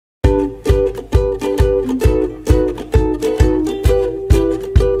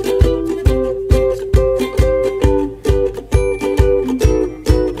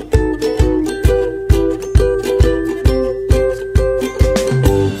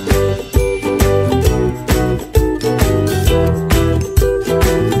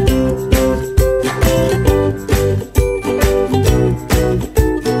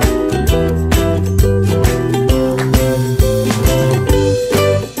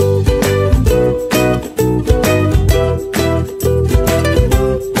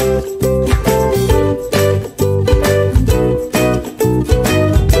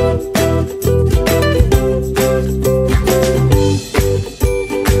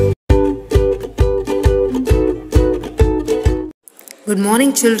Good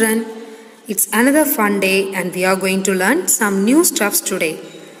morning, children. It's another fun day and we are going to learn some new stuffs today.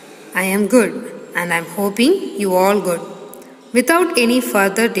 I am good and I'm hoping you all good. Without any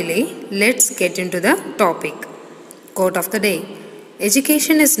further delay, let's get into the topic. Quote of the day.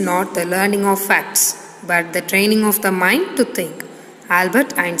 Education is not the learning of facts, but the training of the mind to think.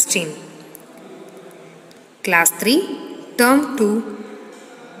 Albert Einstein. Class 3, Term 2.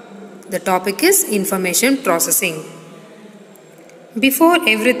 The topic is information processing. Before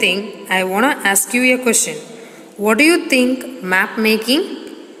everything, I want to ask you a question. What do you think map making?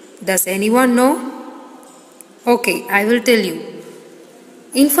 Does anyone know? Okay, I will tell you.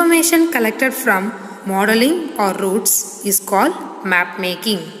 Information collected from modeling or routes is called map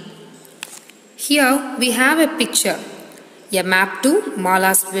making. Here we have a picture, a map to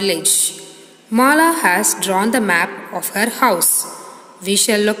Mala's village. Mala has drawn the map of her house. We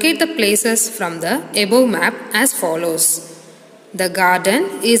shall locate the places from the above map as follows. The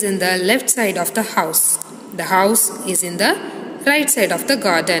garden is in the left side of the house. The house is in the right side of the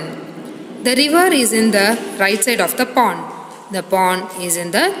garden. The river is in the right side of the pond. The pond is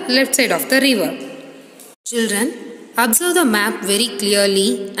in the left side of the river. Children, observe the map very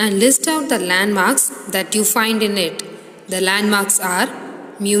clearly and list out the landmarks that you find in it. The landmarks are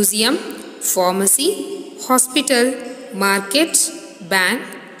museum, pharmacy, hospital, market, bank,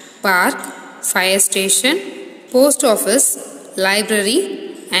 park, fire station, post office,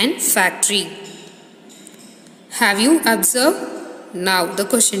 library and factory. Have you observed? Now the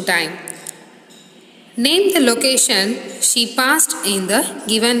question time. Name the location she passed in the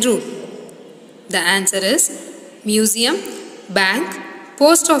given route. The answer is museum, bank,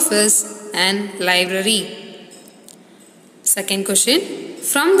 post office and library. Second question.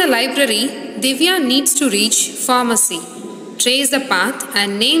 From the library, Divya needs to reach pharmacy. Trace the path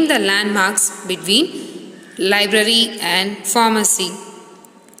and name the landmarks between library and pharmacy.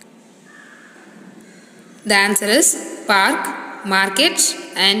 The answer is park, market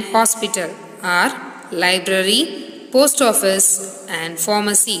and hospital are library, post office and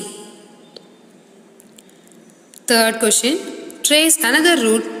pharmacy. Third question. Trace another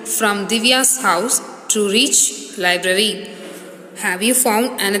route from Divya's house to reach library. Have you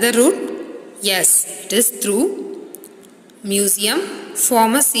found another route? Yes, it is through museum,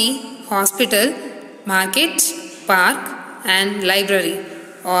 pharmacy, hospital, market, park and library,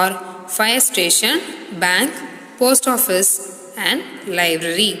 or fire station, bank, post office and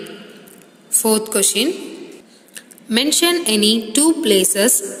library. Fourth question. Mention any two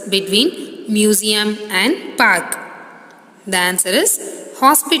places between museum and park. The answer is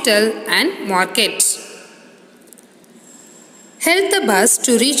hospital and market. Help the bus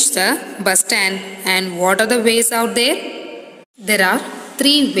to reach the bus stand. And what are the ways out there? There are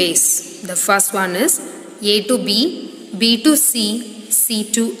three ways. The first one is A to B, B to C,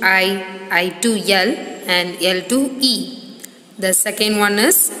 C to I to L and L to E. The second one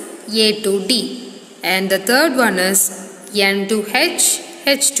is A to D. And the third one is N to H,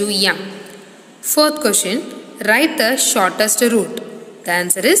 H to M. Fourth question. Write the shortest route. The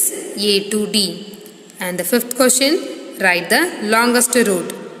answer is A to D. And the fifth question. Write the longest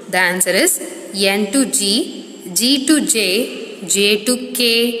route. The answer is N to G, G to J, J to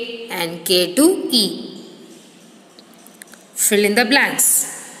K and K to E. Fill in the blanks.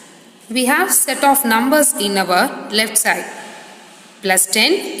 We have set of numbers in our left side. Plus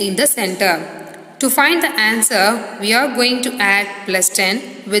 10 in the center. To find the answer, we are going to add plus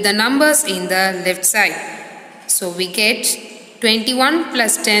 10 with the numbers in the left side. So we get 21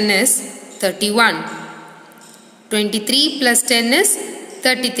 plus 10 is 31. 23 plus 10 is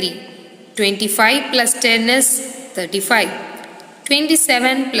 33. 25 plus 10 is 35.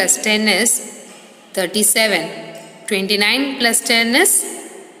 27 plus 10 is 37. 29 plus 10 is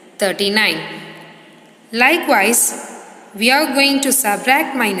 39. Likewise, we are going to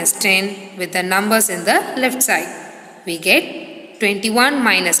subtract minus 10 with the numbers in the left side. We get 21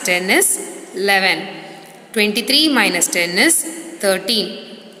 minus 10 is 11. 23 minus 10 is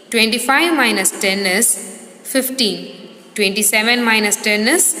 13. 25 minus 10 is 15. 27 minus 10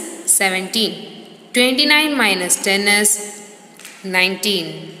 is 17. 29 minus 10 is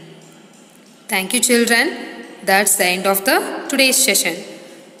 19. Thank you, children. That's the end of the today's session.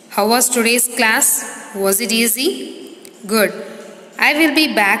 How was today's class? Was it easy? Good. I will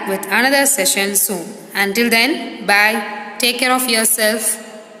be back with another session soon. Until then, bye. Take care of yourself.